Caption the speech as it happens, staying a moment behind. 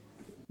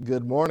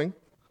Good morning.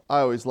 I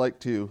always like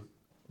to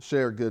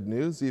share good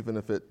news, even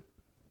if it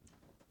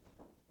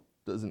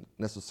isn't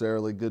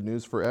necessarily good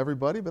news for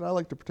everybody, but I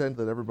like to pretend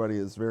that everybody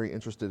is very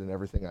interested in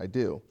everything I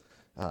do.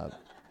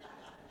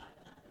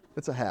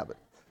 It's a habit.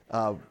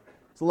 So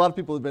a lot of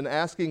people have been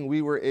asking.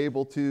 We were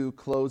able to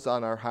close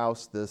on our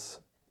house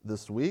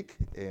this week,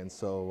 and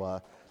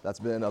so that's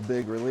been a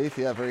big relief.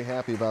 Yeah, very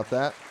happy about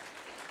that.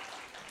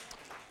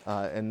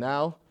 And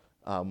now,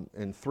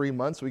 in 3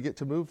 months, we get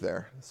to move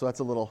there. So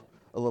that's a little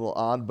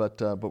odd, but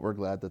we're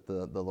glad that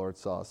the Lord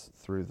saw us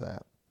through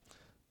that.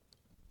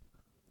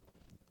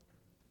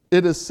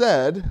 It is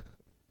said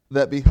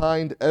that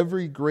behind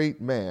every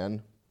great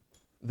man,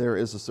 there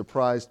is a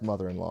surprised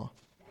mother-in-law.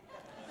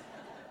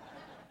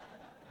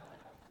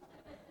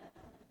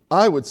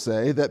 I would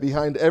say that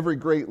behind every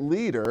great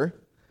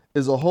leader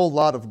is a whole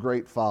lot of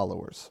great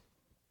followers.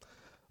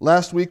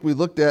 Last week we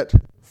looked at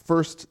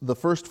the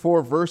first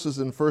 4 verses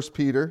in 1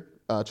 Peter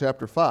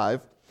chapter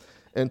 5,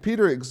 and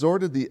Peter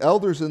exhorted the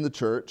elders in the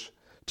church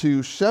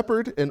to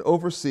shepherd and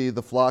oversee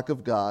the flock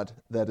of God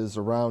that is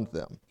around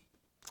them.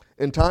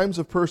 In times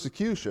of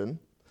persecution,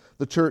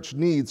 the church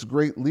needs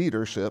great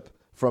leadership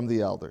from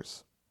the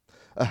elders.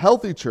 A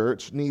healthy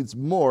church needs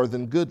more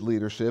than good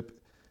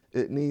leadership.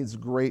 It needs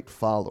great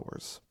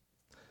followers.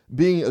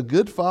 Being a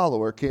good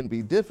follower can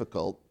be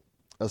difficult,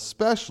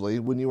 especially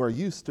when you are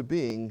used to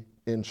being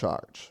in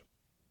charge.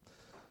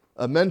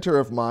 A mentor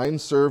of mine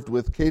served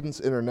with Cadence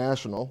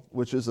International,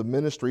 which is a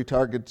ministry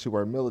targeted to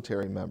our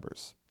military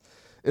members.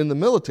 In the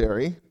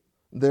military,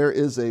 there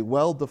is a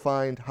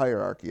well-defined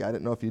hierarchy. I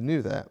didn't know if you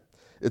knew that.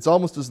 It's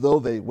almost as though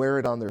they wear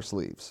it on their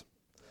sleeves.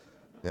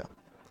 Yeah.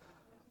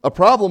 A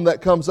problem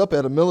that comes up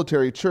at a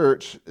military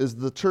church is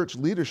the church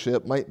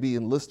leadership might be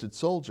enlisted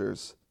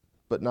soldiers,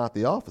 but not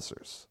the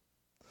officers.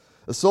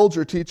 A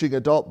soldier teaching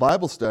adult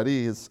Bible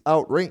study is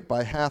outranked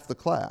by half the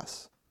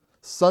class.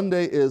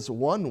 Sunday is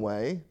one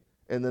way,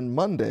 and then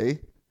Monday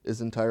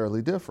is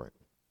entirely different.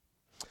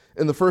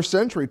 In the first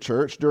century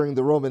church during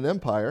the Roman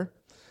Empire,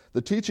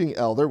 the teaching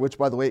elder, which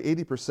by the way,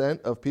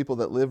 80% of people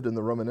that lived in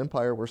the Roman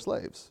Empire were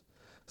slaves.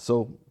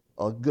 So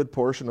a good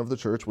portion of the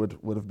church would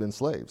have been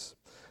slaves.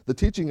 The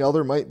teaching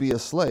elder might be a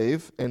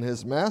slave and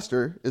his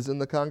master is in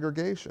the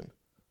congregation.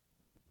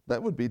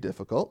 That would be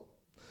difficult.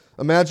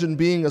 Imagine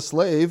being a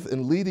slave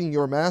and leading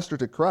your master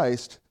to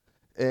Christ,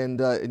 and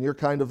you're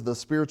kind of the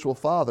spiritual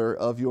father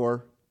of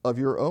your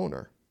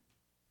owner.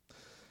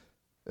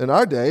 In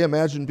our day,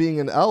 imagine being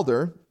an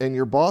elder and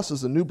your boss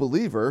is a new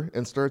believer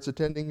and starts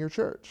attending your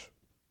church.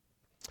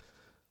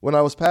 When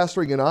I was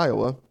pastoring in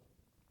Iowa,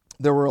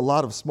 there were a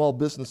lot of small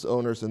business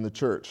owners in the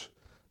church.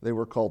 They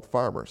were called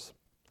farmers.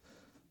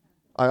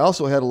 I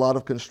also had a lot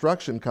of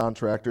construction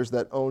contractors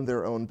that owned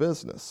their own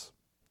business.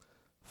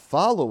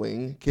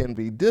 Following can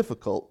be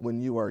difficult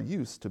when you are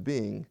used to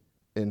being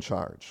in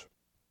charge.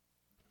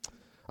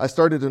 I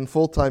started in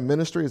full-time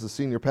ministry as a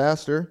senior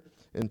pastor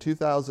in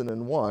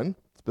 2001.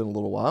 It's been a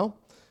little while.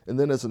 And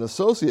then as an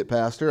associate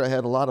pastor, I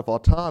had a lot of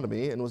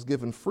autonomy and was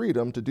given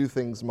freedom to do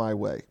things my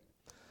way.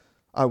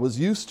 I was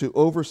used to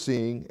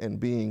overseeing and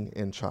being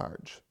in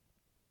charge.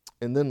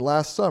 And then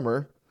last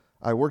summer,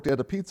 I worked at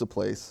a pizza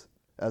place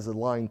as a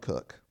line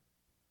cook.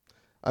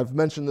 I've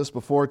mentioned this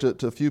before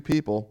to a few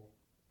people.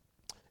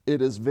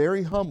 It is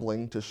very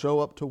humbling to show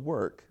up to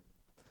work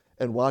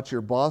and watch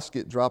your boss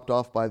get dropped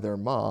off by their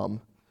mom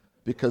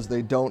because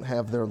they don't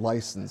have their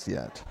license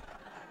yet.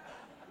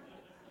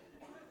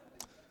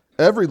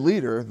 Every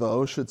leader,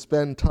 though, should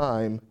spend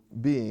time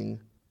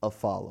being a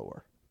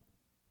follower.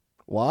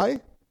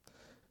 Why?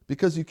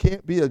 Because you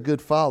can't be a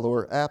good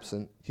follower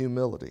absent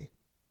humility.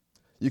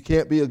 You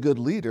can't be a good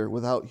leader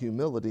without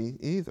humility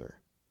either.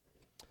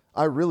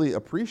 I really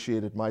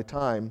appreciated my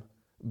time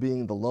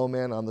being the low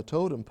man on the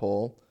totem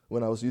pole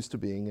when I was used to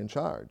being in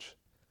charge.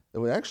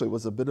 It actually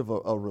was a bit of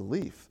a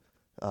relief.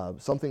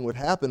 Something would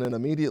happen and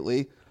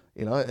immediately,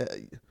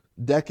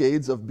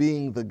 decades of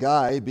being the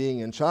guy, being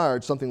in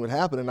charge, something would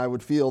happen and I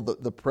would feel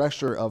the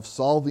pressure of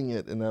solving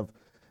it and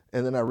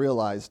then I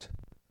realized,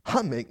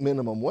 I make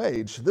minimum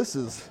wage. This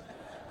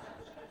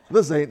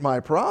ain't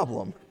my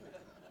problem.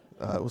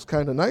 It was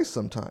kind of nice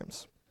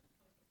sometimes.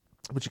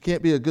 But you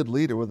can't be a good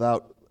leader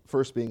without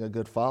first being a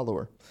good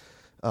follower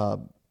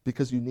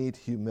because you need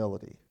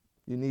humility.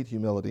 You need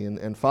humility,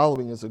 and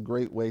following is a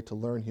great way to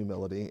learn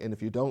humility, and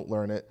if you don't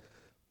learn it,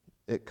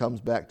 it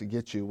comes back to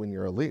get you when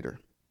you're a leader.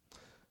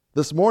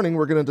 This morning,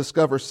 we're going to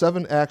discover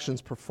 7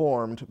 actions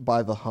performed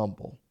by the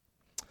humble.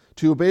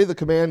 To obey the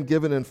command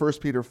given in 1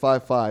 Peter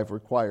 5:5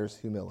 requires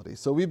humility.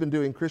 So we've been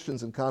doing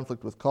Christians in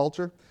conflict with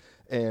culture,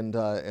 and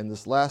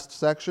this last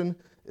section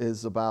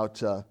is about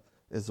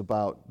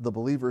the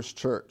believer's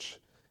church.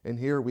 And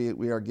here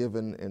we are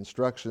given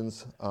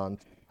instructions on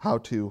how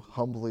to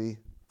humbly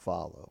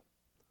follow.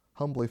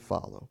 Humbly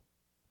follow.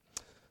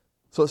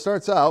 So it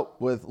starts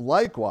out with,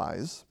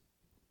 likewise,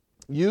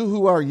 you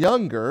who are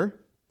younger,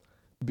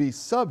 be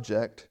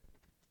subject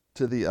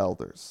to the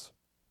elders.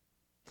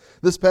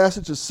 This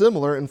passage is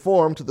similar in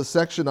form to the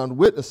section on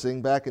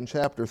witnessing back in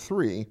chapter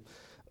 3,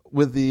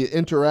 with the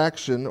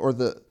interaction or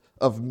the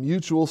of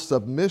mutual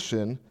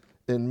submission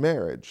in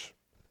marriage.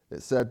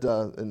 It said,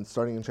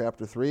 starting in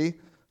chapter 3,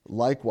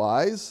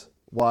 likewise,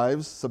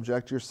 wives,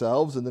 subject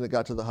yourselves. And then it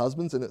got to the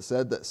husbands, and it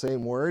said that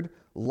same word,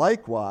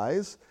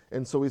 likewise.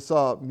 And so we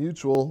saw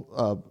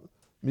mutual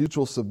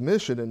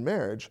submission in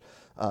marriage.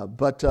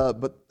 But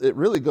it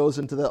really goes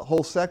into that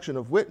whole section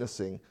of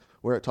witnessing,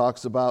 where it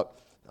talks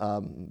about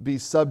be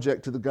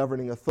subject to the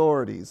governing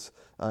authorities.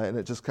 And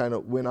it just kind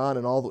of went on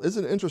and all.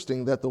 Isn't it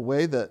interesting that the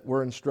way that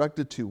we're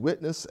instructed to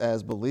witness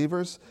as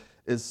believers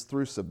is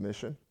through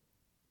submission?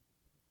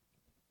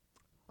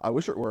 I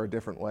wish it were a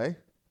different way.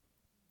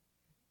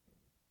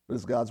 But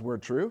is God's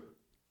word true?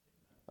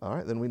 All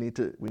right, then we need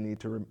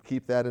to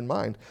keep that in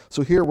mind.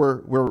 So here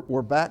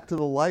we're back to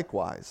the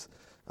likewise.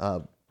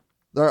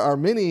 There are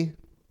many.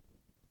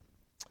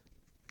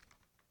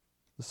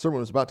 The sermon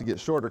was about to get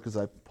shorter because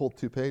I pulled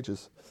 2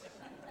 pages,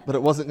 but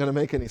it wasn't going to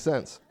make any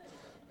sense.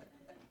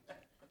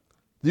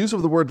 The use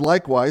of the word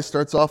likewise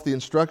starts off the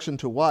instruction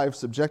to wives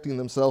subjecting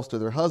themselves to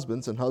their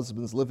husbands, and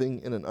husbands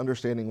living in an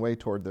understanding way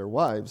toward their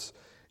wives.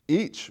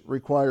 Each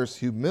requires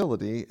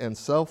humility and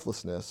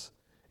selflessness.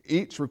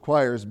 Each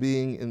requires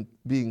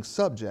being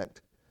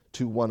subject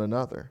to one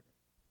another.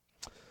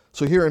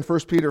 So here in 1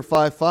 Peter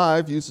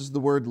 5:5 uses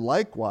the word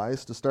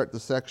likewise to start the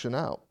section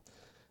out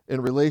in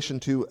relation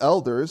to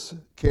elders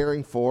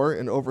caring for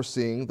and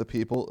overseeing the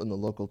people in the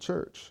local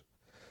church.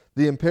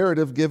 The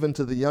imperative given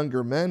to the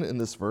younger men in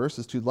this verse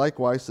is to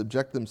likewise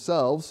subject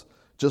themselves,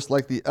 just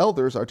like the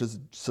elders are to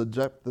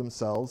subject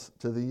themselves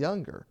to the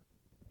younger.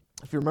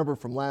 If you remember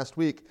from last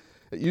week,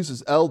 it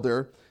uses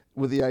elder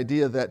with the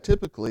idea that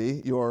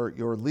typically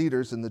your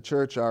leaders in the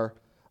church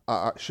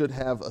should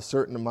have a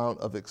certain amount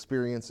of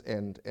experience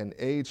and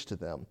age to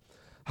them.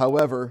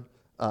 However,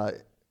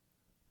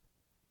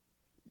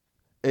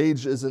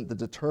 age isn't the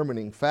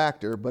determining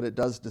factor, but it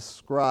does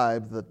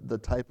describe the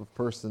type of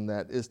person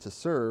that is to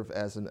serve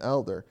as an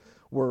elder.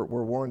 We're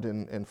warned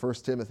in 1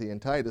 Timothy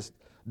and Titus,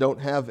 don't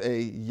have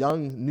a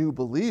young new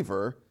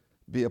believer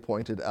be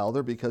appointed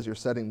elder because you're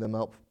setting them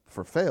up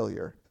for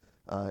failure.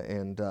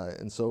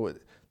 And so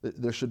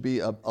there should be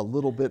a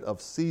little bit of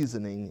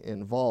seasoning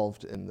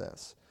involved in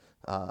this.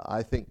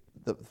 I think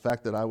the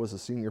fact that I was a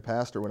senior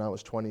pastor when I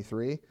was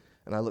 23,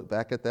 and I look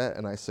back at that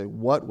and I say,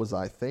 what was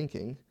I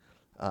thinking?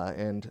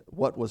 And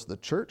what was the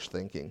church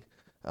thinking?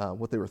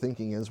 What they were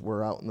thinking is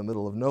we're out in the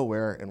middle of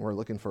nowhere and we're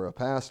looking for a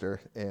pastor,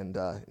 and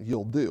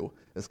you'll do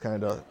is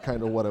kind of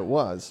what it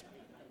was.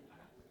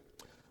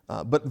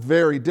 But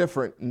very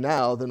different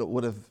now than it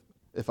would have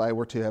if I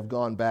were to have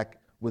gone back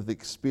with the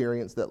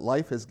experience that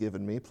life has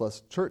given me,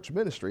 plus church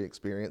ministry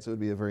experience. It would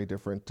be a very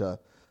different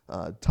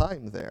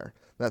time there.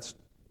 That's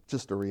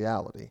just a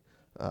reality.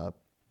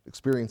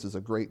 Experience is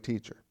a great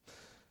teacher.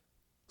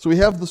 So we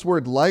have this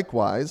word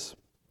likewise,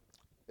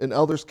 and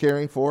elders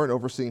caring for and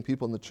overseeing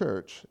people in the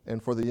church,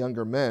 and for the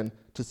younger men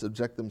to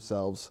subject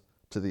themselves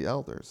to the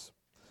elders.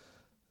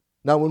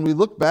 Now, when we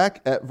look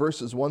back at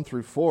verses 1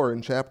 through 4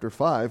 in chapter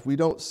 5, we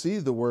don't see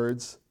the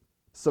words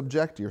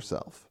subject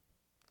yourself.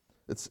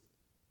 It's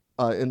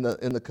in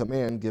the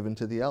command given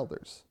to the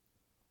elders.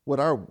 What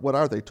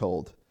are they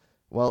told?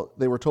 Well,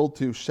 they were told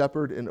to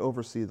shepherd and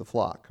oversee the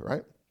flock,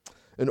 right?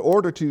 In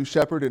order to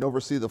shepherd and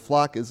oversee the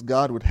flock as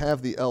God would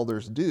have the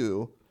elders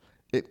do,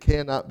 it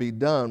cannot be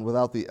done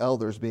without the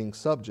elders being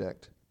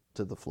subject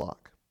to the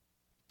flock.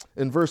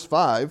 In verse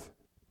 5,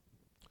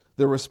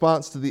 the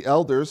response to the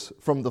elders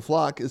from the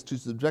flock is to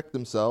subject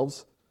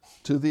themselves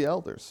to the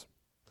elders.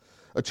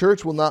 A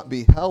church will not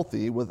be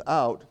healthy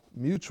without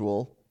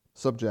mutual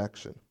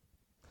subjection.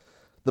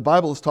 The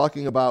Bible is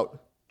talking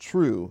about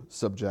true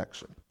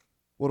subjection.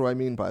 What do I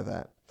mean by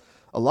that?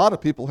 A lot of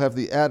people have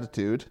the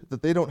attitude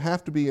that they don't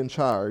have to be in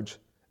charge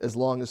as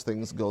long as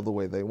things go the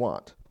way they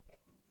want.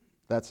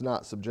 That's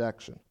not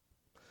subjection.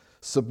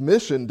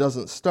 Submission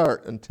doesn't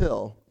start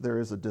until there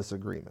is a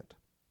disagreement.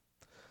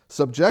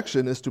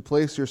 Subjection is to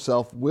place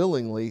yourself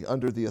willingly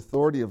under the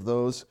authority of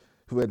those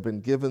who had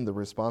been given the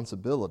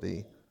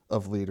responsibility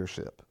of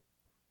leadership.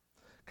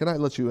 Can I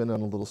let you in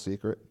on a little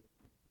secret?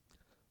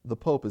 The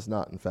Pope is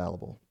not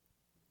infallible.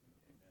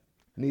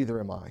 Neither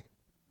am I.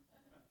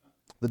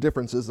 The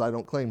difference is I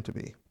don't claim to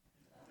be.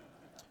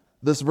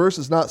 This verse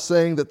is not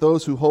saying that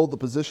those who hold the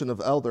position of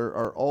elder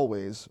are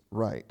always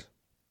right.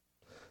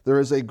 There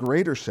is a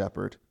greater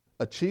shepherd,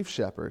 a chief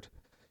shepherd.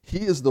 He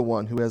is the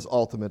one who has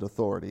ultimate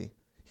authority.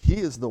 He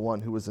is the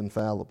one who is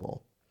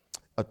infallible.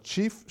 A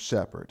chief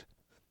shepherd,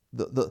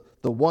 the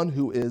one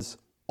who is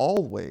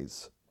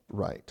always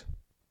right.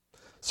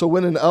 So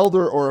when an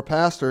elder or a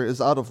pastor is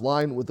out of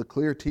line with the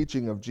clear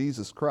teaching of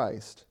Jesus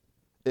Christ,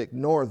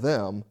 ignore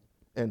them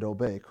and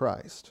obey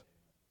Christ.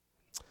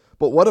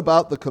 But what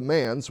about the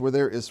commands where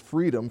there is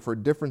freedom for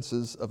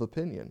differences of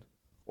opinion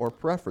or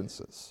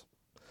preferences?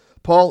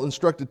 Paul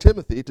instructed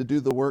Timothy to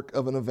do the work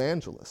of an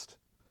evangelist.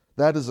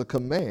 That is a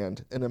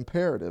command, an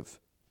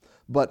imperative.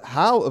 But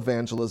how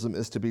evangelism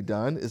is to be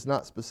done is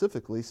not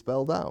specifically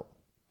spelled out.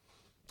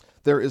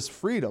 There is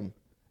freedom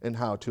in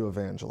how to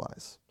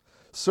evangelize.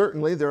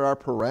 Certainly there are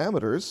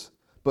parameters,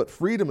 but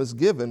freedom is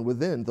given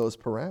within those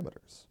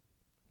parameters.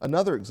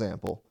 Another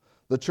example,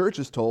 the church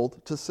is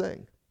told to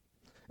sing.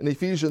 In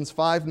Ephesians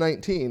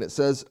 5:19, it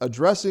says,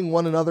 addressing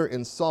one another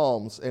in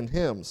psalms and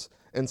hymns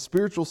and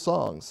spiritual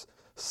songs,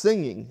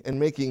 singing and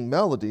making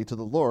melody to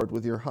the Lord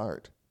with your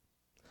heart.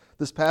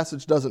 This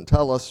passage doesn't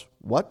tell us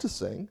what to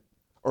sing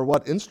or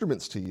what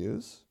instruments to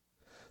use.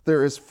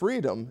 There is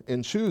freedom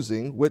in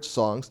choosing which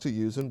songs to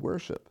use in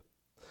worship.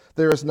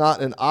 There is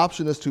not an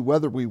option as to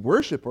whether we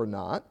worship or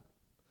not,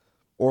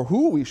 or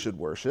who we should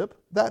worship.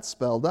 That's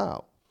spelled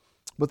out.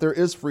 But there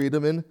is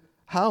freedom in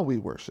how we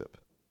worship.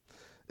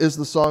 Is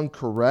the song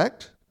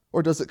correct,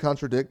 or does it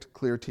contradict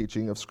clear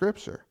teaching of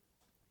Scripture?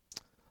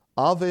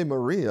 Ave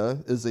Maria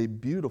is a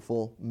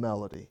beautiful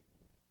melody,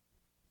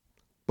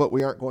 but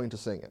we aren't going to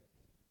sing it.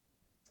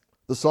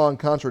 The song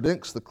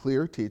contradicts the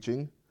clear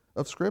teaching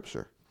of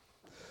Scripture.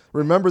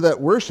 Remember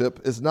that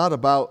worship is not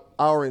about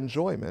our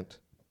enjoyment.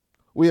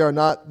 We are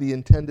not the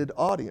intended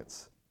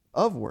audience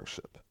of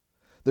worship.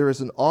 There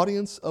is an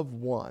audience of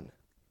one,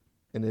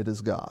 and it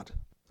is God.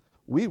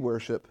 We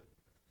worship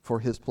for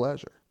His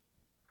pleasure.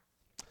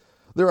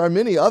 There are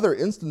many other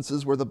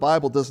instances where the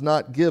Bible does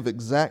not give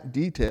exact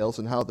details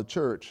on how the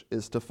church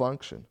is to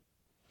function.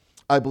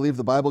 I believe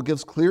the Bible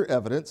gives clear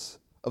evidence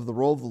of the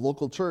role of the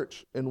local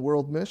church in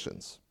world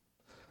missions.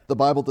 The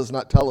Bible does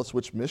not tell us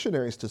which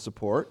missionaries to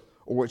support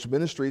or which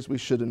ministries we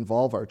should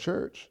involve our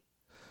church.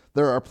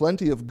 There are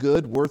plenty of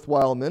good,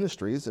 worthwhile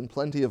ministries and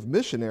plenty of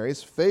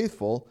missionaries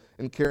faithful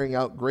in carrying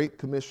out Great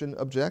Commission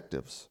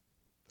objectives.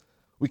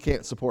 We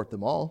can't support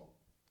them all.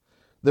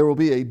 There will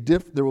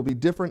be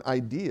different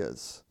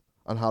ideas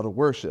on how to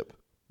worship,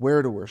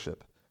 where to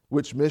worship,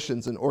 which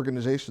missions and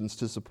organizations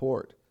to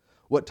support,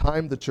 what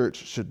time the church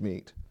should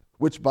meet,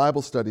 which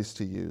Bible studies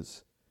to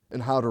use,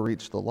 and how to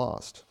reach the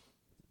lost.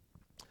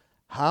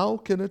 How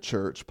can a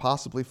church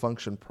possibly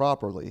function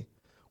properly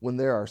when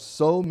there are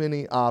so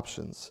many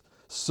options,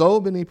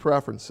 so many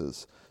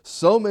preferences,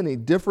 so many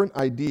different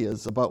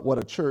ideas about what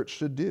a church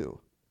should do?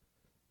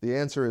 The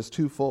answer is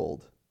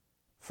twofold.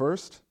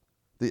 First,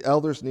 the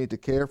elders need to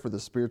care for the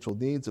spiritual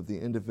needs of the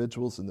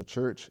individuals in the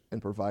church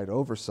and provide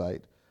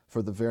oversight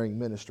for the varying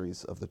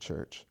ministries of the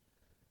church.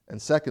 And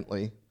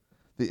secondly,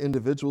 the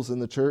individuals in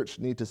the church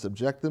need to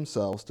subject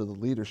themselves to the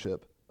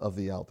leadership of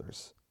the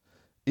elders.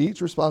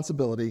 Each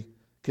responsibility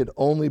can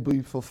only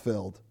be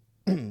fulfilled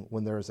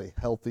when there is a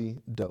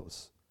healthy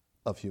dose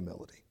of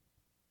humility.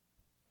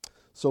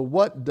 So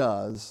what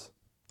does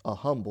a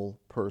humble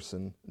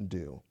person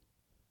do?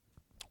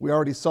 We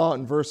already saw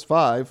in verse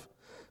 5,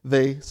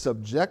 they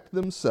subject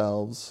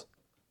themselves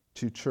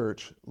to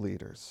church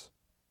leaders.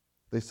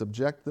 They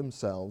subject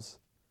themselves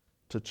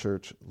to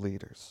church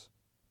leaders.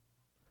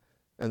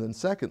 And then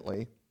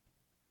secondly,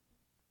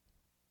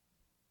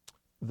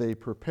 they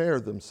prepare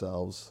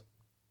themselves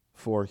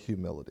for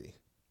humility.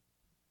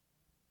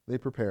 They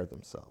prepare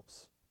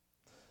themselves.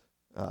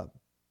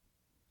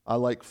 I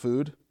like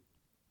food.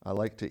 I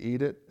like to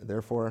eat it.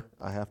 Therefore,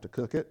 I have to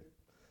cook it.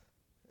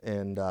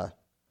 And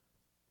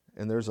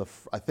there's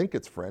I think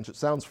it's French. It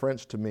sounds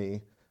French to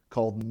me,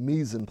 called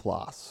mise en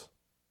place.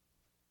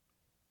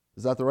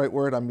 Is that the right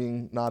word? I'm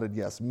being nodded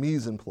yes.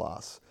 Mise en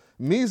place.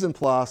 Mise en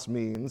place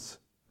means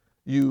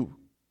you're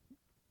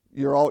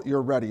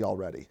ready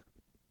already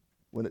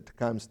when it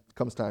comes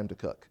time to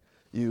cook.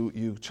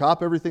 You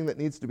chop everything that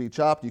needs to be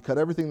chopped. You cut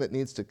everything that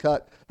needs to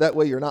cut. That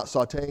way you're not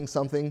sauteing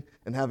something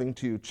and having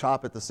to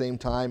chop at the same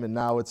time, and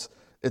now it's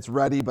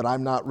ready, but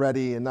I'm not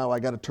ready, and now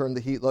I got to turn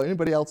the heat low.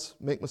 Anybody else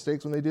make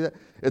mistakes when they do that?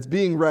 It's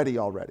being ready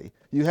already.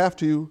 You have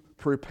to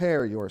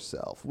prepare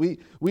yourself. We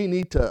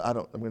need to,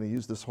 I'm going to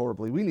use this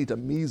horribly, we need to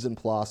mise en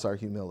place our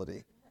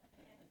humility.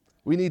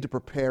 We need to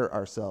prepare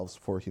ourselves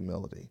for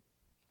humility.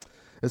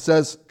 It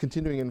says,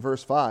 continuing in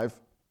verse 5,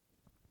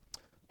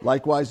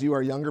 likewise you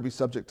are younger, be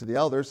subject to the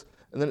elders.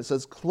 And then it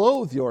says,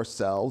 clothe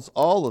yourselves,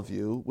 all of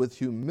you, with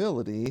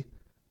humility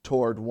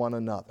toward one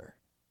another.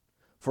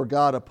 For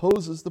God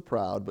opposes the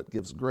proud, but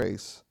gives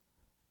grace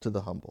to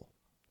the humble.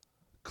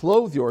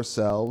 Clothe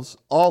yourselves,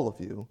 all of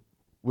you,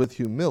 with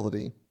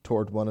humility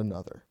toward one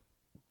another.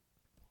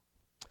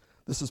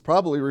 This is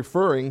probably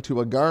referring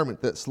to a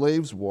garment that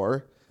slaves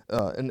wore,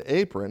 an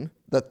apron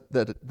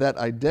that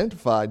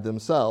identified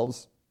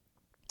themselves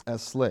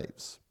as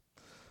slaves.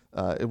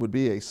 It would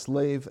be a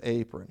slave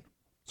apron.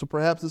 So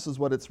perhaps this is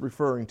what it's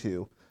referring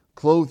to.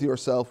 Clothe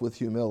yourself with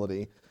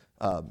humility.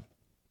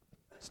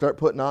 Start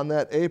putting on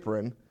that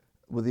apron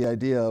with the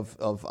idea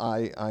of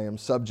I am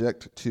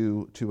subject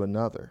to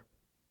another.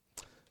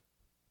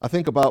 I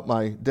think about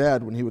my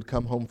dad when he would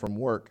come home from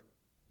work,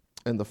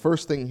 and the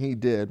first thing he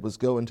did was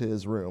go into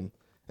his room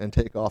and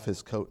take off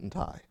his coat and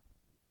tie.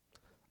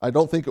 I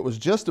don't think it was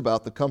just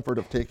about the comfort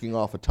of taking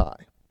off a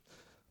tie,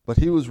 but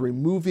he was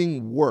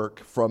removing work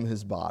from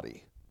his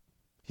body.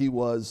 He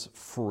was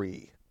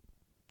free.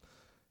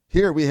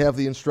 Here we have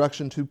the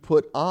instruction to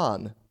put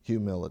on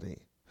humility.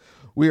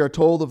 We are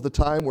told of the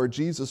time where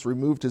Jesus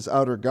removed his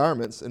outer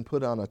garments and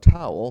put on a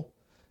towel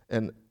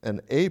and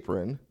an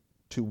apron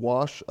to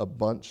wash a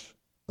bunch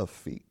of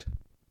feet.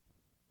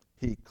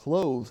 He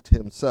clothed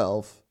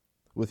himself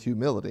with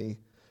humility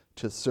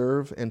to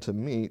serve and to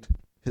meet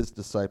his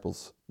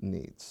disciples'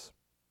 needs.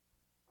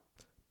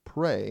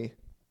 Pray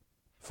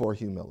for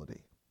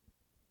humility.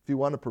 If you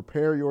want to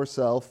prepare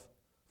yourself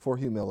for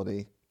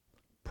humility,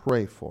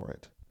 pray for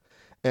it.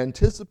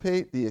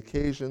 Anticipate the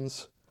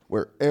occasions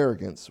where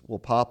arrogance will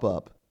pop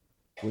up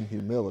when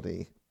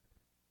humility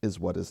is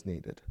what is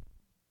needed.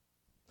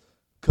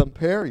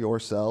 Compare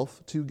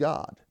yourself to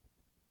God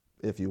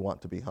if you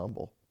want to be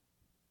humble.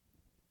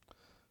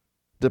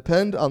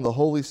 Depend on the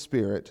Holy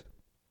Spirit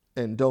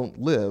and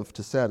don't live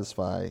to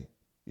satisfy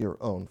your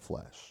own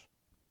flesh.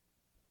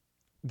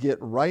 Get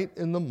right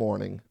in the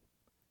morning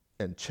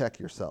and check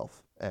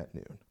yourself at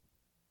noon.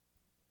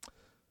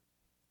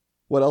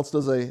 What else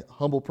does a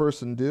humble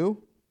person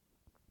do?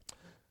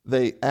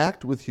 They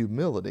act with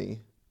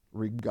humility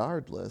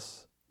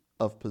regardless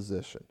of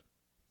position.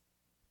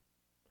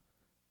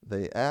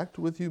 They act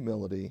with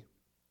humility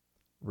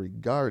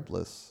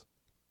regardless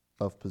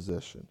of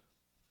position.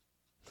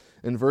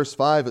 In verse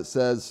 5 it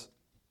says,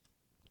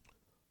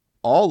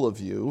 all of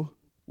you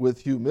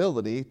with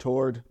humility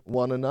toward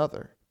one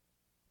another.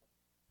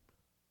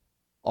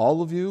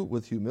 All of you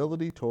with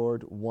humility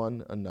toward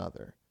one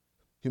another.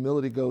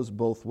 Humility goes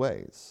both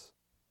ways.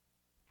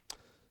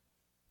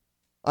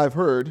 I've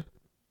heard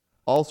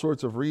all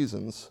sorts of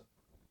reasons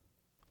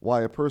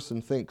why a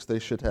person thinks they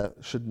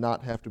should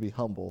not have to be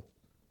humble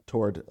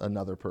toward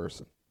another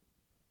person.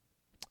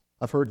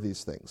 I've heard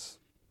these things.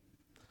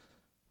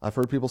 I've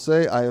heard people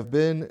say, I have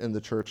been in the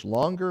church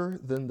longer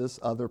than this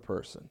other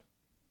person.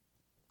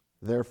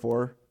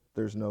 Therefore,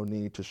 there's no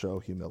need to show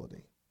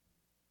humility.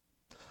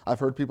 I've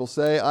heard people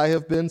say, I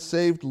have been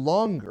saved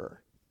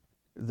longer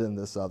than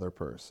this other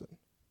person.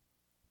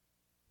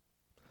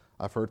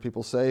 I've heard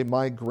people say,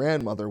 my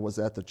grandmother was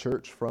at the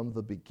church from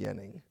the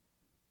beginning.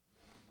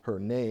 Her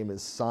name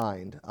is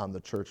signed on the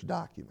church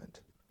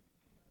document.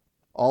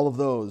 All of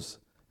those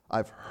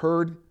I've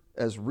heard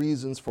as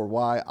reasons for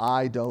why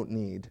I don't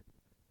need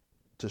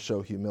to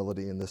show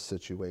humility in this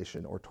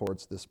situation or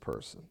towards this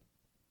person.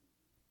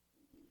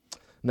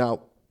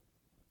 Now,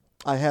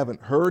 I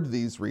haven't heard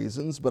these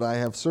reasons, but I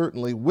have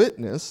certainly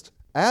witnessed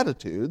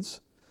attitudes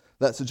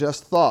that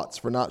suggest thoughts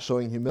for not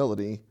showing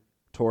humility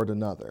toward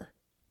another,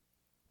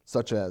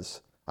 such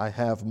as, I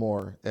have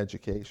more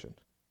education.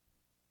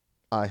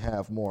 I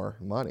have more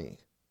money.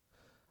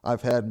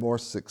 I've had more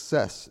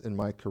success in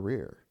my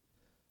career.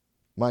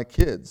 My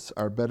kids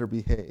are better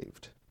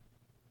behaved.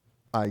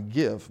 I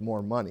give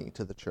more money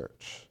to the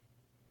church.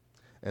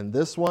 And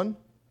this one,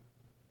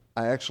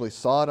 I actually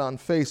saw it on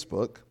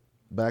Facebook,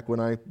 back when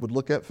I would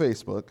look at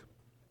Facebook.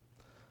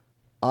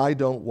 I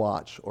don't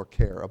watch or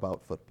care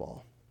about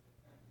football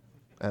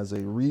as a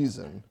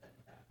reason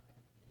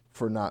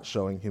for not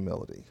showing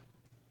humility.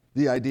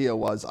 The idea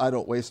was, I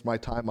don't waste my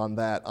time on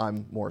that,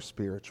 I'm more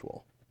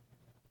spiritual.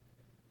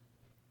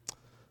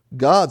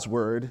 God's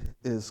word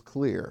is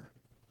clear.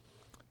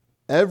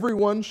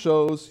 Everyone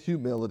shows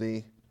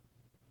humility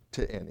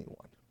to anyone.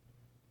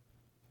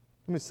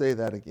 Let me say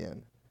that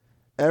again.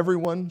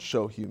 Everyone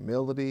show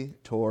humility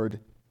toward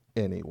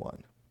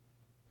anyone.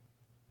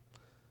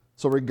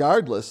 So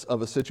regardless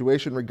of a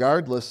situation,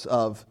 regardless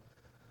of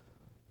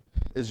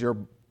is your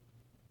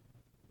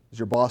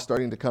boss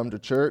starting to come to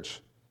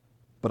church,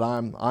 but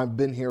I've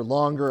been here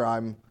longer.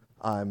 I'm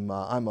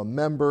a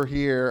member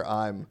here.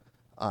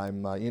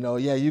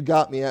 Yeah, you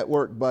got me at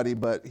work, buddy,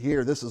 but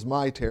here, this is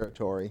my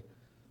territory.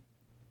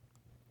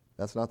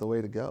 That's not the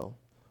way to go.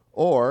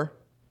 Or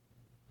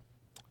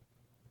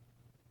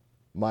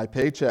my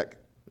paycheck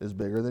is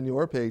bigger than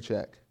your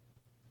paycheck.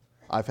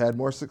 I've had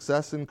more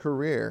success in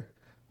career.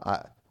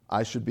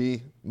 I should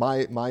be,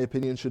 my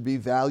opinion should be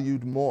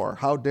valued more.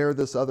 How dare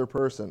this other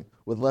person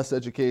with less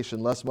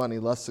education, less money,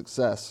 less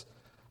success,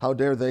 how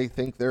dare they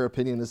think their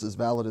opinion is as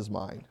valid as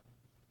mine?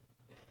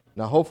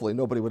 Now, hopefully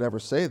nobody would ever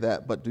say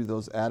that, but do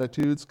those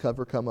attitudes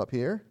ever come up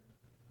here?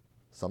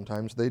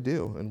 Sometimes they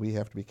do, and we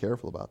have to be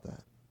careful about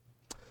that.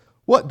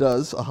 What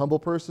does a humble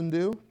person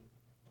do?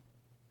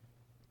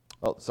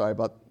 Oh, sorry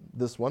about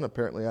this one.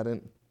 Apparently I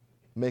didn't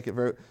make it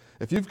very...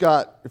 If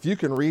you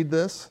can read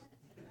this,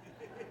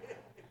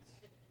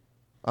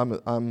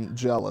 I'm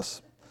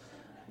jealous.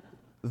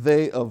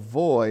 They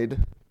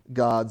avoid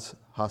God's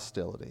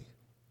hostility.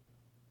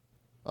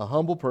 A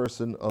humble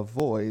person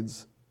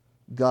avoids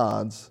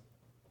God's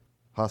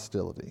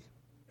hostility.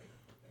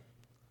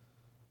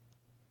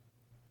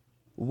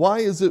 Why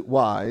is it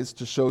wise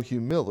to show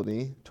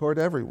humility toward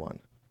everyone?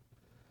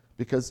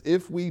 Because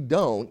if we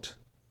don't,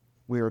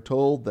 we are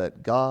told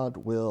that God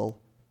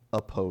will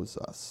oppose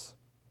us.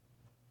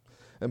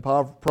 In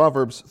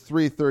Proverbs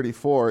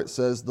 3:34, it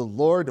says, "The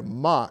Lord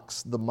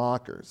mocks the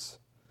mockers,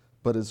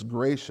 but is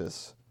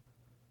gracious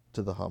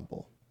to the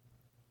humble."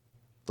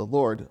 The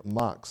Lord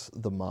mocks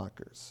the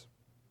mockers.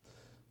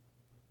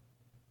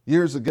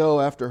 Years ago,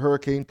 after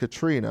Hurricane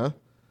Katrina,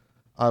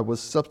 I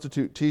was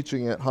substitute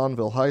teaching at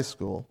Hahnville High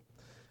School,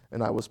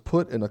 and I was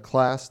put in a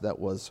class that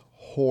was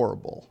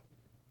horrible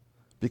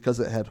because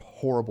it had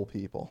horrible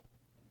people.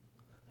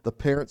 The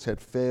parents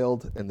had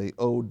failed, and they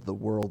owed the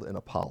world an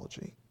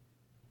apology.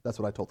 That's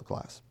what I told the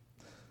class.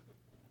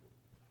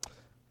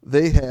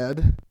 They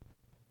had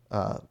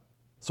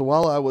So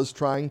while I was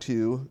trying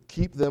to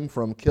keep them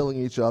from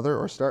killing each other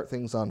or start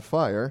things on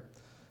fire,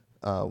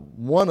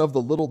 one of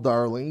the little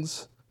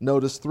darlings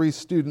noticed 3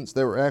 students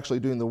that were actually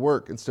doing the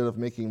work instead of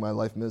making my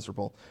life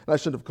miserable. And I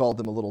should have called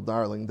him a little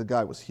darling. The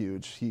guy was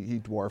huge. He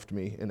dwarfed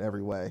me in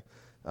every way.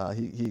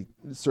 He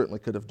certainly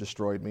could have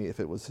destroyed me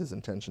if it was his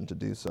intention to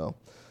do so.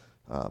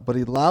 But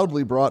he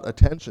loudly brought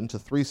attention to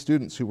 3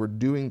 students who were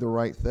doing the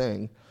right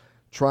thing,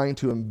 trying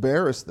to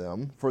embarrass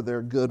them for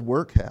their good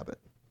work habit.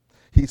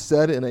 He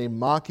said in a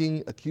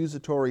mocking,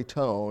 accusatory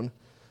tone,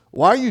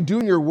 "Why are you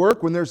doing your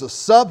work when there's a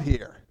sub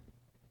here?"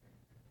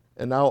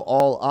 And now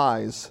all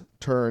eyes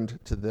turned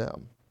to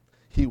them.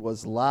 He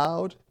was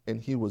loud and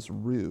he was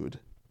rude.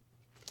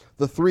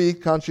 The 3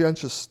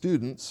 conscientious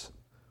students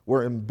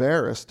were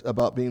embarrassed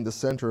about being the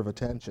center of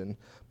attention,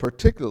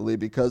 particularly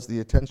because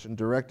the attention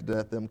directed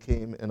at them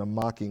came in a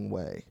mocking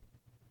way.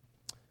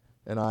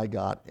 And I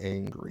got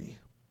angry.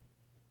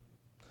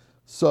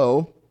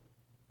 So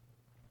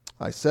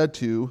I said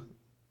to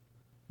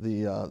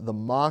the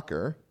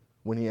mocker,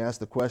 when he asked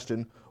the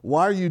question,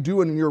 "Why are you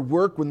doing your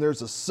work when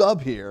there's a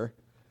sub here?"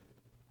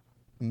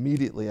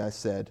 Immediately I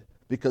said,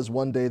 "Because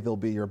one day they'll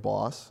be your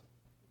boss."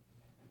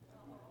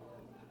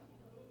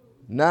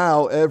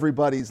 Now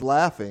everybody's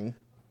laughing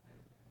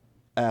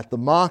at the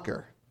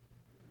mocker.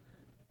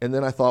 And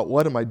then I thought,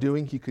 what am I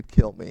doing? He could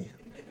kill me.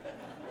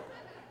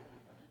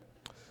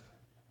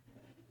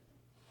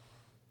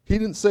 He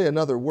didn't say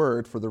another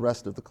word for the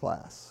rest of the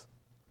class.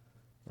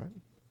 Right?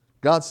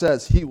 God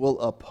says he will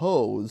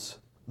oppose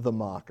the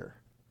mocker.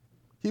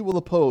 He will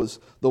oppose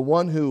the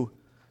one who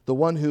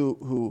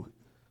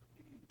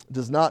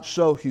does not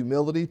show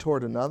humility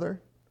toward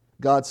another.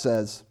 God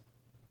says,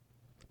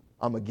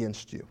 "I'm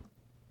against you."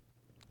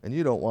 And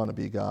you don't want to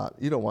be God.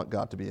 You don't want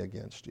God to be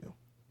against you.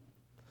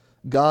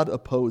 God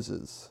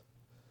opposes.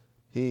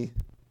 He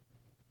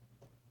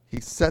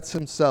sets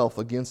himself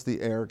against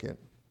the arrogant,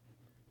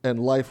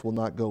 and life will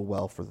not go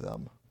well for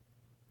them.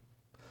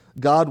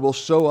 God will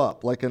show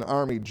up like an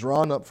army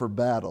drawn up for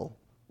battle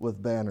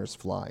with banners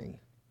flying.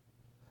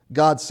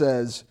 God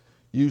says,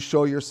 "You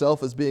show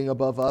yourself as being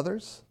above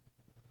others?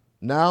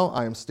 Now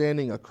I am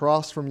standing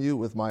across from you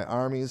with my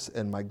armies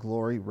and my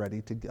glory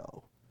ready to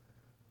go."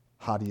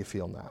 How do you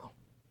feel now?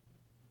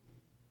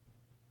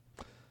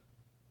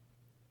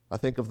 I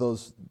think of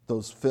those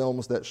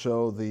films that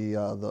show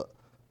the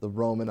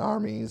Roman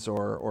armies,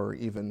 or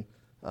even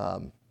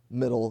the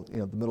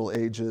Middle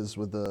Ages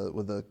with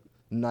the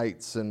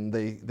knights, and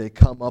they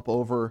come up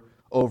over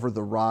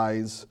the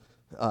rise,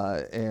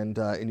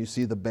 and you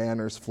see the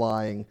banners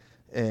flying,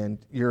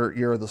 and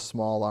you're the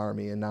small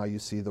army, and now you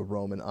see the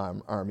Roman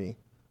army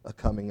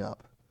coming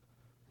up.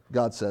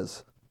 God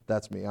says,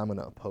 "That's me. I'm going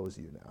to oppose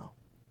you now."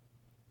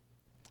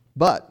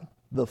 But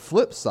the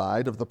flip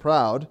side of the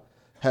proud,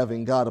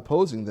 having God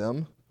opposing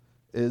them,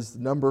 is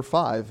number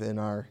 5 in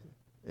our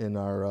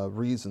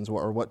reasons,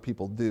 or what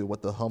people do,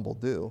 what the humble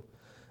do.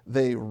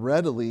 They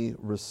readily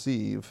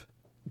receive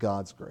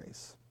God's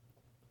grace.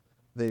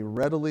 They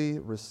readily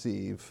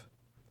receive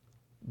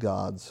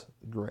God's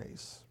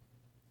grace.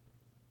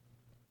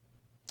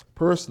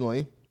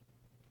 Personally,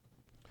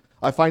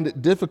 I find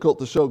it difficult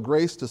to show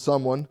grace to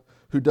someone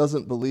who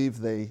doesn't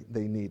believe they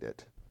need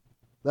it.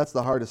 That's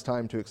the hardest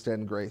time to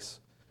extend grace,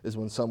 is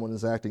when someone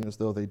is acting as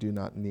though they do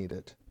not need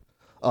it.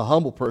 A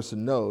humble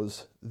person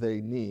knows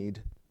they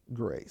need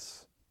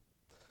grace.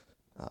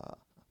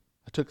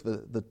 I took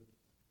the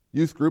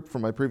youth group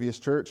from my previous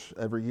church.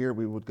 Every year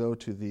we would go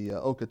to the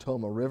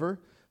Okatoma River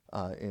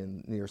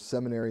near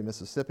Seminary,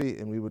 Mississippi,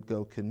 and we would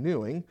go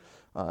canoeing.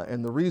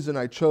 And the reason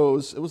I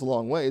chose, it was a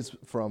long ways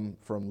from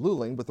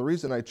Luling, but the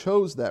reason I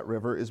chose that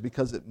river is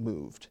because it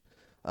moved.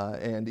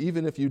 And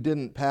even if you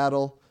didn't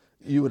paddle,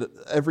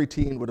 every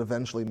teen would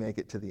eventually make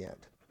it to the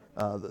end.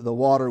 The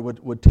water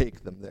would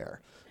take them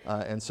there.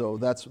 And so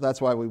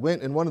that's why we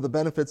went. And one of the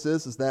benefits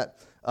is that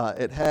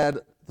it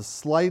had the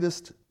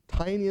slightest,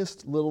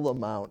 tiniest little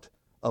amount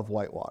of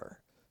whitewater.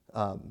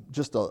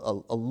 Just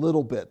a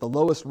little bit. The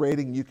lowest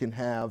rating you can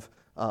have,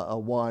 a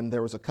 1.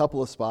 There was a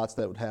couple of spots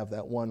that would have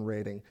that 1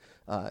 rating.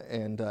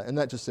 And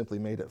that just simply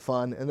made it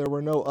fun. And there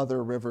were no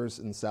other rivers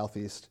in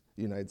southeast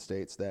United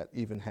States that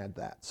even had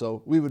that.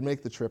 So we would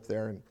make the trip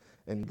there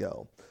and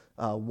go.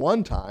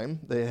 One time,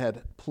 they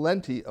had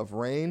plenty of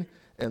rain,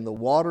 and the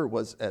water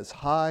was as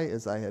high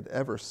as I had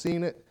ever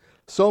seen it,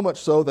 so much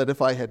so that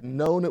if I had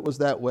known it was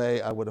that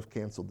way, I would have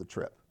canceled the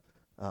trip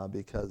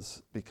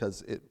because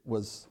it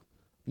was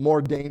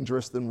more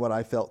dangerous than what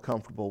I felt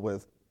comfortable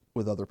with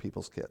other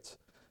people's kids.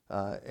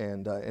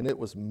 And it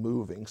was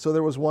moving. So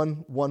there was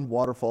one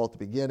waterfall at the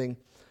beginning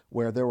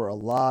where there were a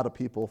lot of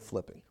people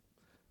flipping.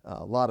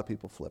 I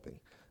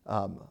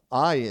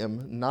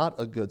am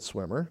not a good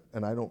swimmer,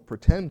 and I don't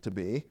pretend to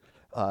be.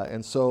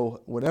 And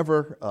so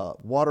whenever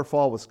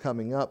waterfall was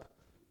coming up,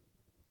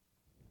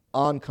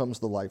 on comes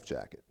the life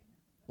jacket.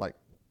 Like,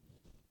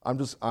 I'm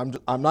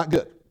not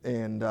good,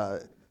 and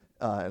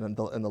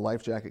the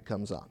life jacket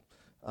comes on,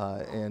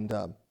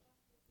 and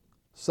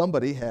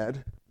somebody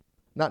had,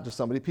 not just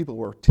somebody, people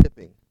were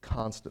tipping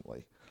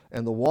constantly,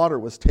 and the water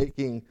was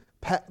taking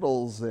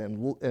paddles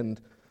and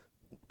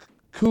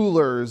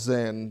coolers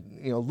and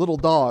little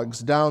dogs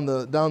down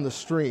the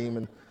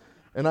stream,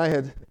 and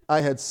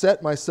I had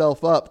set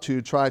myself up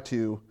to try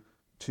to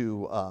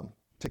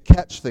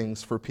catch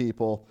things for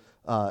people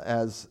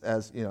as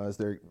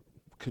their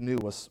canoe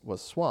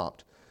was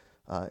swamped.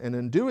 And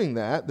in doing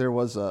that, there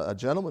was a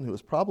gentleman who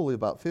was probably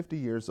about 50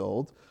 years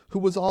old who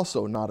was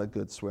also not a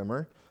good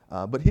swimmer,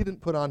 but he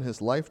didn't put on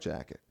his life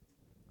jacket.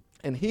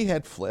 And he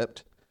had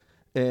flipped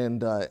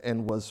and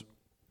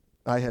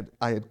I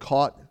had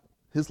caught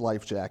his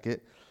life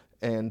jacket,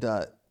 and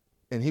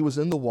he was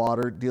in the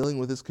water dealing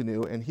with his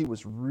canoe, and he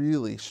was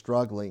really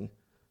struggling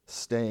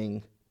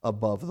staying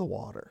above the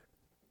water.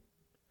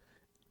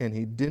 And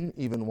he didn't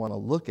even want to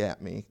look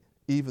at me,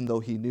 even though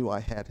he knew I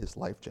had his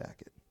life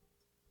jacket.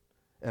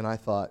 And I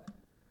thought,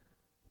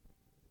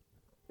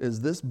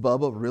 is this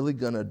Bubba really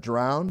going to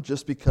drown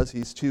just because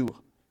he's too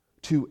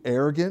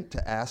arrogant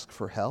to ask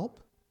for help?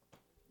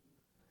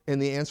 And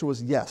the answer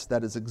was yes,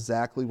 that is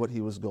exactly what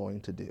he was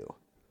going to do.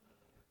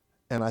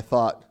 And I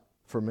thought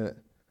for a minute,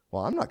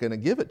 well, I'm not going to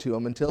give it to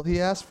him until he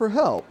asks for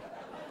help.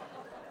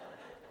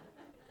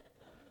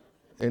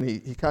 And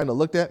he kind of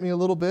looked at me a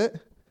little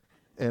bit,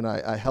 and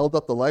I held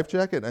up the life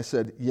jacket, and I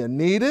said, "You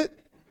need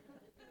it?"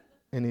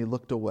 And he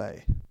looked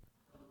away.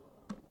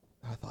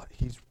 I thought,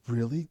 he's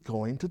really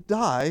going to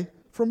die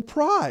from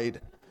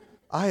pride.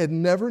 I had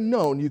never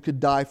known you could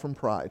die from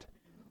pride.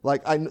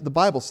 The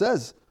Bible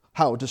says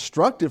how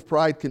destructive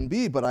pride can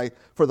be, but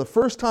for the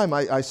first time,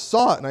 I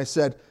saw it, and I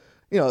said,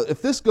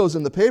 if this goes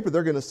in the paper,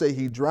 they're going to say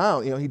he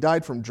drowned. He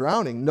died from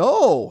drowning.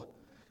 No,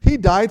 he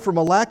died from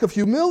a lack of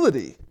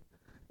humility.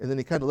 And then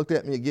he kind of looked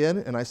at me again,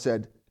 and I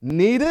said,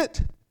 "Need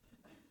it?"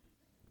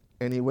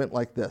 And he went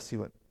like this. He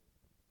went,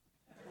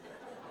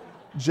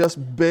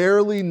 just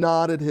barely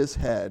nodded his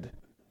head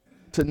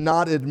to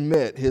not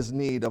admit his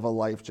need of a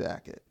life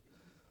jacket.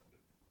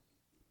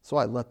 So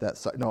I let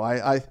that. No,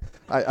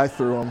 I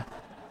threw him.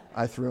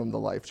 I threw him the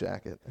life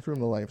jacket.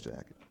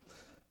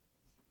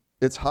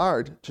 It's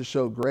hard to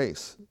show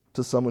grace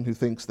to someone who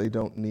thinks they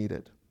don't need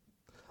it.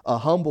 A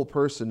humble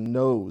person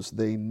knows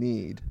they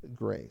need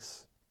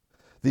grace.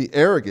 The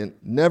arrogant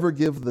never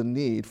give the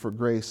need for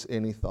grace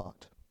any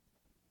thought.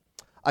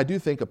 I do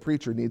think a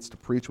preacher needs to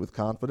preach with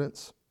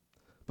confidence,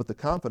 but the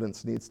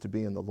confidence needs to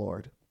be in the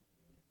Lord.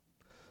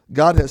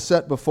 God has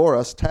set before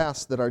us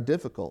tasks that are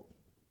difficult.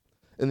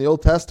 In the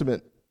Old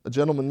Testament, a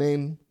gentleman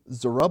named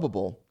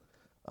Zerubbabel,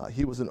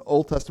 he was an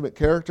Old Testament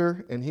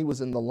character, and he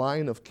was in the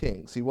line of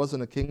kings. He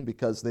wasn't a king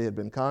because they had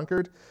been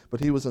conquered, but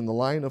he was in the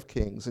line of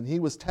kings, and he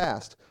was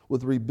tasked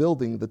with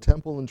rebuilding the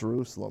temple in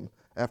Jerusalem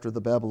after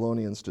the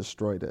Babylonians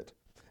destroyed it.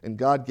 And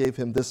God gave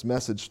him this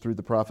message through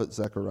the prophet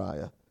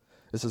Zechariah.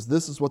 It says,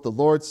 "This is what the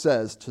Lord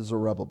says to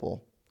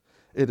Zerubbabel.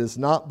 It is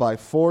not by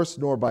force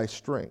nor by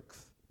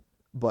strength,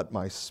 but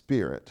my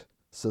spirit,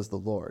 says the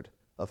Lord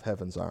of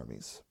heaven's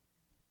armies."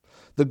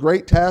 The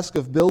great task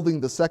of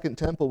building the second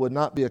temple would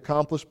not be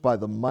accomplished by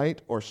the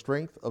might or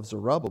strength of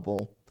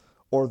Zerubbabel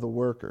or the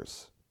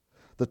workers.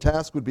 The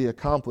task would be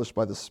accomplished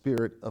by the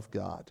Spirit of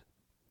God.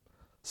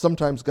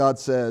 Sometimes God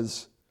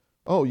says,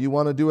 "Oh, you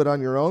want to do it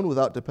on your own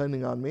without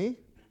depending on me?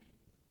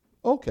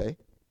 Okay."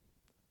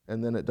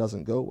 And then it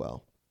doesn't go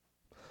well.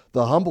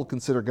 The humble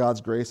consider God's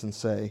grace and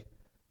say,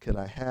 "Can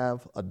I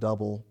have a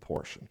double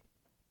portion?"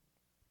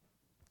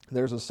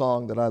 There's a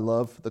song that I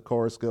love. The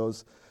chorus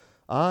goes,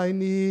 "I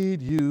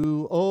need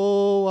you,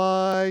 oh,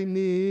 I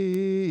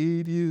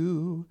need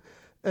you.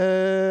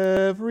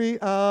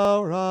 Every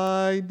hour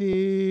I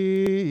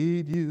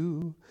need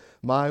you.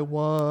 My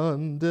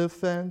one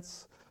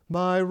defense,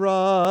 my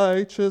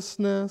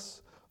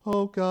righteousness.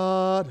 Oh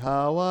God,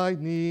 how I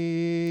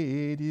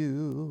need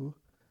you."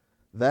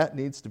 That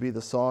needs to be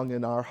the song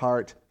in our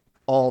heart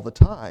all the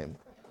time.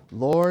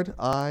 Lord,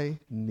 I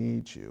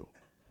need you.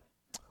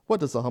 What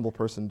does a humble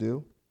person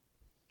do?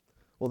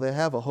 Well, they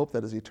have a hope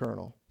that is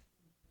eternal.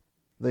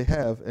 They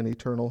have an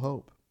eternal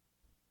hope.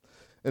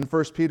 In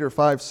 1 Peter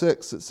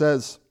 5:6, it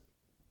says,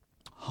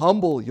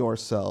 "Humble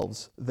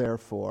yourselves,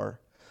 therefore,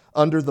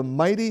 under the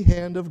mighty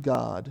hand of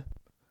God,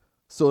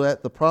 so that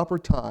at the proper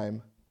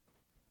time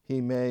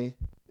he may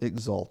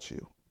exalt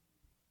you."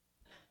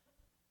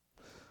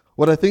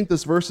 What I think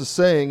this verse is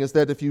saying is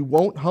that if you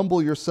won't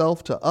humble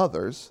yourself to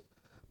others,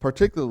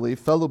 particularly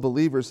fellow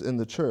believers in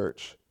the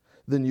church,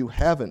 then you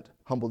haven't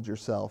humbled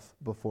yourself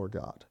before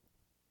God.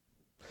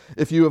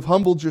 If you have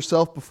humbled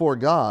yourself before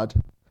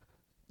God,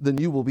 then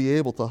you will be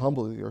able to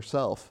humble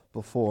yourself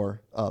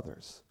before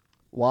others.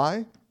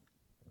 Why?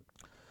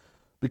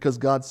 Because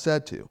God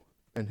said to,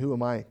 and who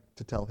am I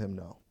to tell him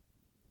no?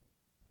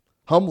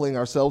 Humbling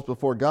ourselves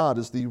before God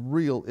is the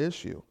real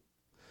issue.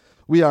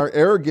 We are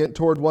arrogant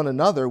toward one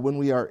another when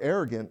we are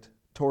arrogant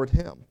toward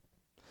him.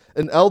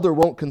 An elder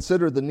won't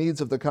consider the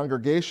needs of the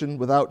congregation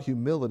without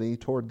humility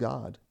toward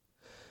God.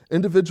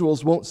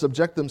 Individuals won't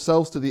subject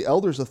themselves to the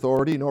elder's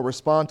authority nor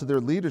respond to their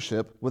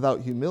leadership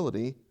without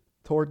humility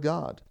toward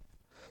God.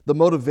 The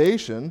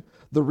motivation,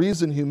 the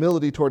reason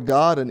humility toward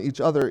God and each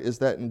other is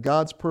that in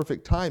God's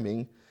perfect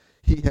timing,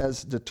 he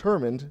has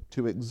determined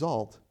to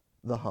exalt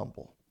the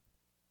humble.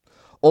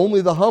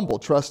 Only the humble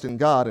trust in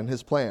God and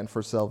his plan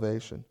for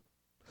salvation.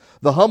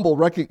 The humble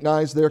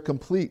recognize their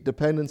complete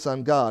dependence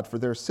on God for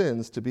their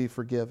sins to be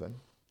forgiven.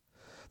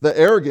 The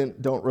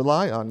arrogant don't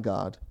rely on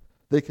God.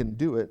 They can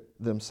do it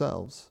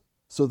themselves.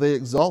 So they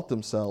exalt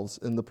themselves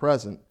in the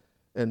present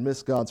and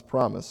miss God's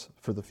promise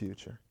for the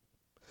future.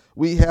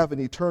 We have an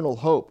eternal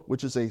hope,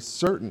 which is a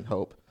certain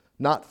hope,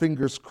 not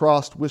fingers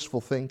crossed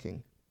wishful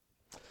thinking.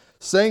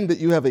 Saying that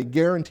you have a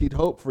guaranteed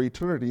hope for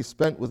eternity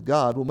spent with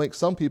God will make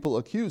some people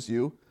accuse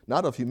you,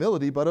 not of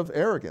humility, but of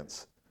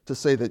arrogance, to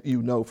say that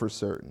you know for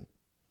certain.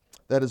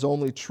 That is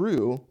only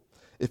true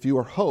if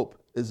your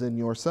hope is in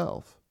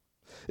yourself.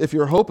 If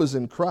your hope is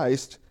in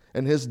Christ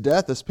and his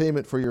death as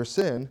payment for your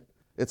sin,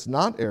 it's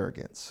not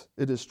arrogance.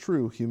 It is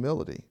true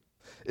humility.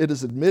 It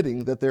is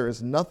admitting that there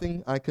is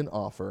nothing I can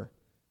offer.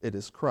 It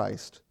is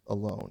Christ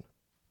alone.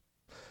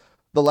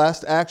 The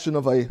last action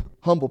of a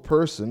humble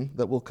person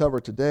that we'll cover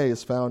today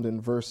is found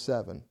in verse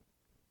 7.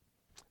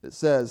 It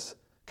says,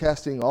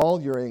 casting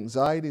all your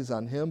anxieties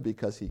on him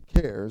because he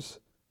cares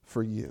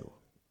for you.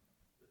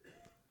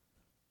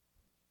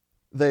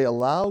 They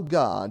allow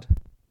God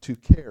to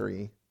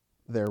carry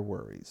their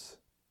worries.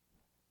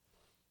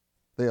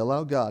 They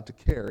allow God to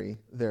carry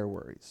their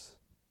worries.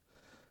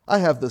 I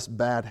have this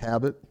bad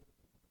habit.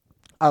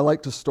 I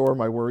like to store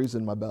my worries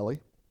in my belly.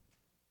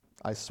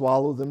 I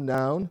swallow them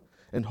down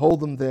and hold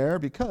them there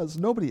because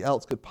nobody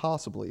else could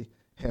possibly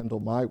handle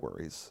my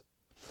worries.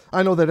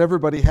 I know that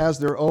everybody has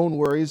their own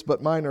worries,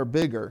 but mine are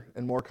bigger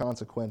and more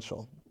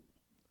consequential.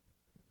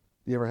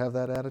 Do you ever have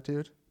that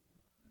attitude?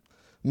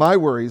 My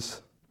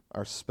worries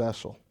are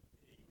special.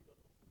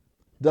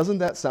 Doesn't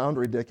that sound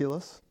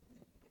ridiculous?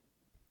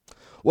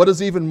 What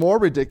is even more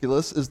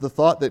ridiculous is the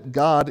thought that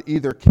God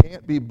either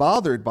can't be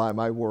bothered by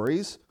my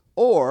worries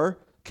or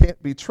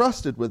can't be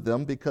trusted with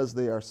them because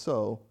they are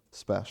so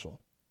special.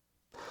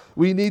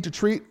 We need to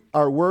treat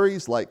our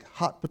worries like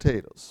hot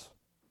potatoes.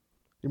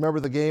 You remember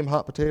the game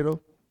Hot Potato?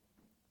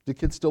 Do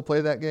kids still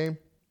play that game?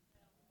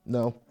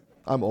 No,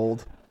 I'm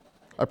old.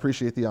 I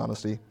appreciate the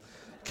honesty.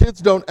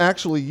 Kids don't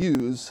actually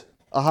use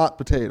a hot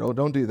potato,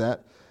 don't do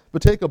that,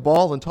 but take a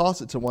ball and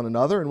toss it to one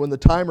another, and when the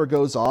timer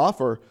goes off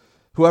or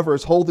whoever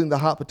is holding the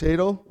hot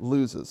potato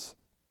loses.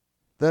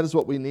 That is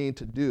what we need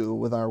to do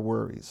with our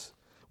worries.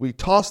 We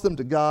toss them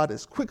to God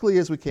as quickly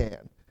as we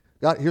can.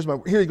 God,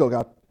 here you go,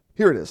 God.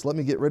 Here it is. Let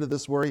me get rid of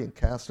this worry and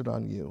cast it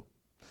on you.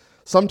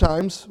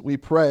 Sometimes we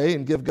pray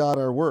and give God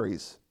our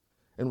worries,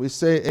 and we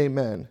say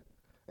amen,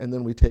 and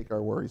then we take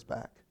our worries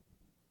back.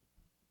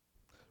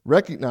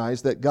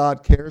 Recognize that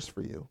God cares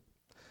for you.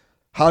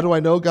 How do I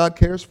know God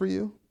cares for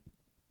you?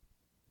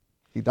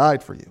 He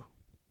died for you.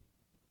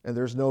 And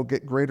there's no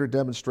greater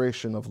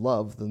demonstration of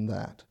love than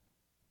that.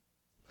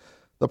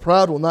 The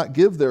proud will not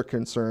give their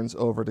concerns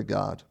over to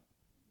God.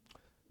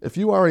 If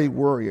you are a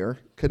worrier,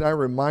 can I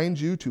remind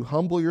you to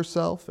humble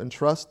yourself and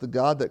trust the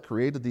God that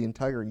created the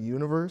entire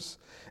universe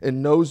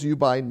and knows you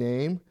by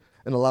name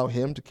and allow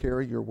him to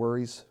carry your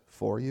worries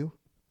for you?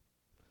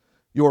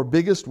 Your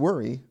biggest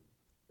worry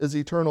is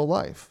eternal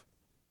life.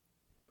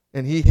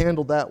 And he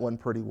handled that one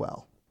pretty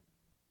well.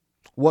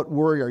 What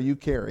worry are you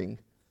carrying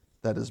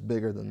that is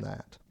bigger than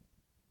that?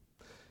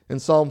 In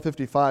Psalm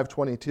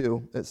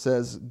 55:22, it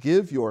says,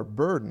 give your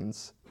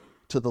burdens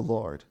to the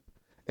Lord,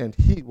 and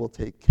he will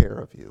take care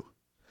of you.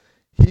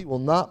 He will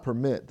not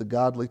permit the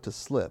godly to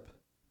slip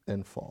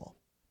and fall.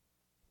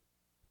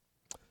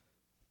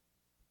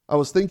 I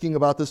was thinking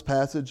about this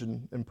passage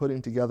and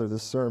putting together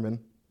this sermon,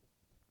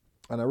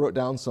 and I wrote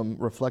down some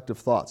reflective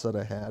thoughts that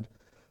I had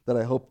that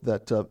I hope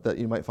that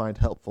you might find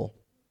helpful.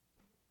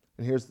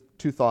 And here's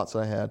two thoughts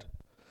I had.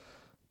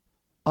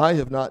 I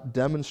have not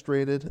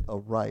demonstrated a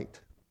right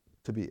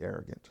to be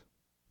arrogant,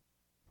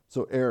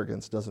 so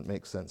arrogance doesn't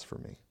make sense for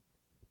me.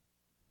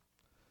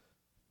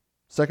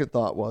 Second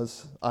thought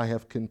was, I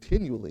have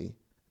continually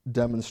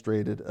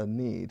demonstrated a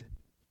need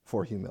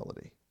for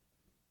humility.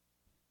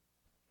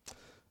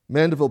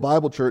 Mandeville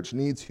Bible Church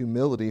needs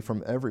humility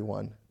from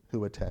everyone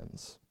who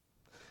attends.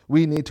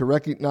 We need to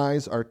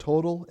recognize our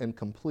total and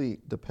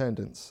complete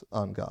dependence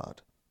on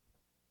God.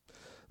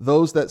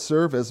 Those that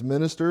serve as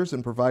ministers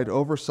and provide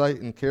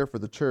oversight and care for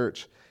the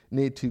church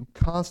need to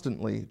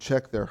constantly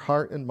check their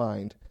heart and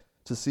mind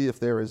to see if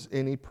there is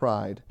any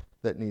pride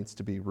that needs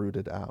to be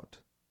rooted out.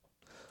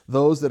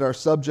 Those that are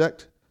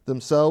subject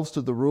themselves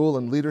to the rule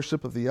and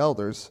leadership of the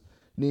elders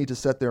need to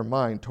set their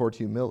mind toward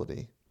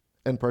humility,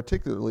 and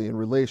particularly in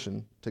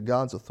relation to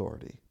God's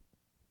authority.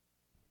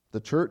 The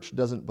church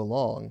doesn't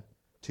belong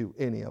to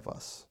any of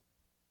us.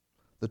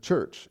 The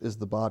church is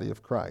the body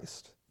of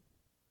Christ.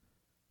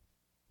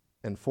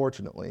 And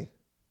fortunately,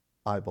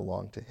 I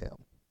belong to him.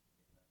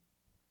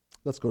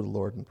 Let's go to the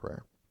Lord in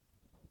prayer.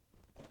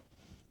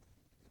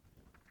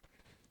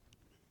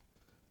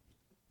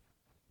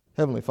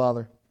 Heavenly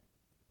Father,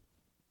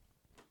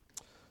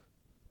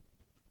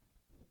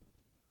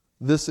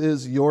 this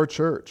is your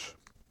church.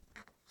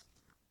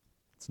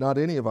 It's not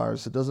any of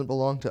ours. It doesn't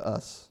belong to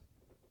us,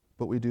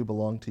 but we do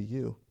belong to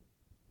you.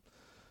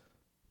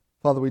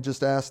 Father, we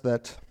just ask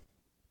that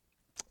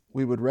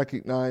we would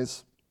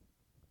recognize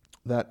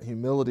that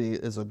humility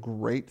is a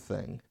great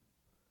thing.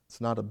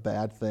 It's not a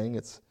bad thing.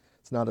 It's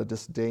not a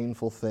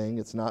disdainful thing.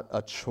 It's not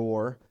a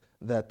chore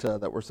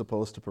that we're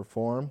supposed to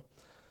perform.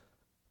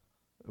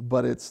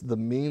 But it's the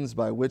means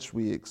by which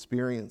we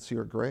experience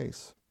your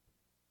grace.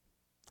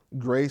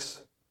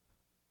 Grace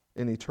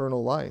in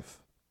eternal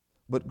life,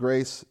 but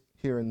grace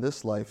here in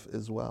this life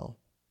as well.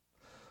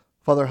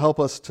 Father, help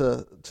us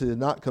to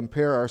not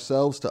compare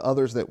ourselves to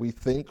others that we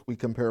think we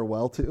compare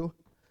well to,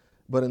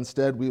 but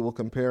instead we will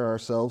compare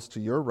ourselves to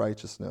your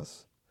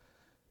righteousness.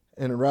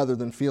 And rather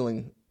than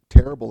feeling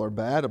terrible or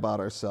bad about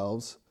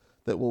ourselves,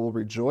 that we'll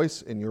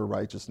rejoice in your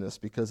righteousness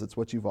because it's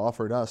what you've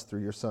offered us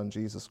through your Son,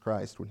 Jesus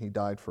Christ, when he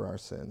died for our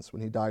sins,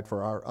 when he died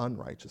for our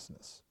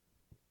unrighteousness.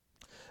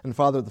 And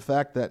Father, the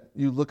fact that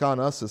you look on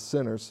us as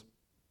sinners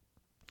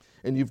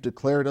and you've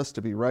declared us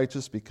to be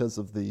righteous because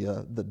of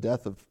the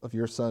death of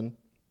your Son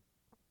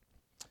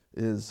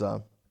is,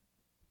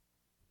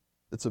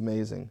 it's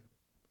amazing.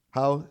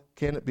 How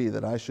can it be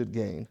that I should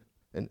gain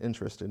an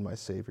interest in my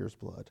Savior's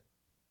blood?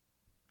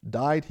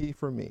 Died he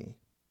for me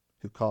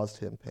who caused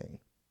him pain?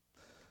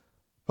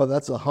 Father,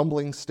 that's a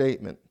humbling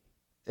statement,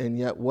 and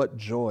yet what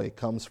joy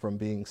comes from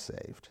being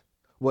saved.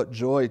 What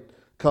joy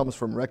comes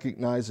from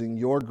recognizing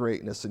your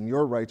greatness and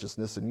your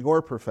righteousness and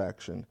your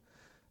perfection,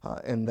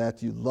 and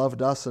that you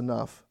loved us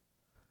enough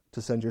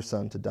to send your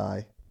Son to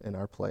die in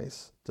our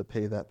place, to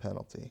pay that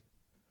penalty.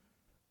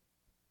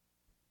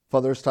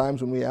 Father, there's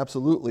times when we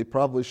absolutely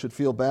probably should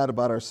feel bad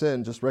about our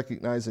sin, just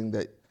recognizing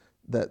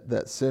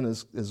that sin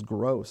is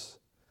gross.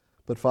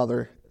 But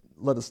Father,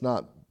 let us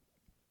not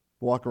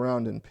walk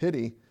around in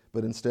pity,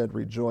 but instead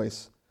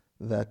rejoice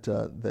that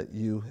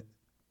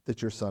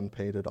your Son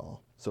paid it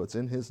all. So it's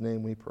in his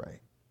name we pray.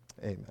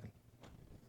 Amen.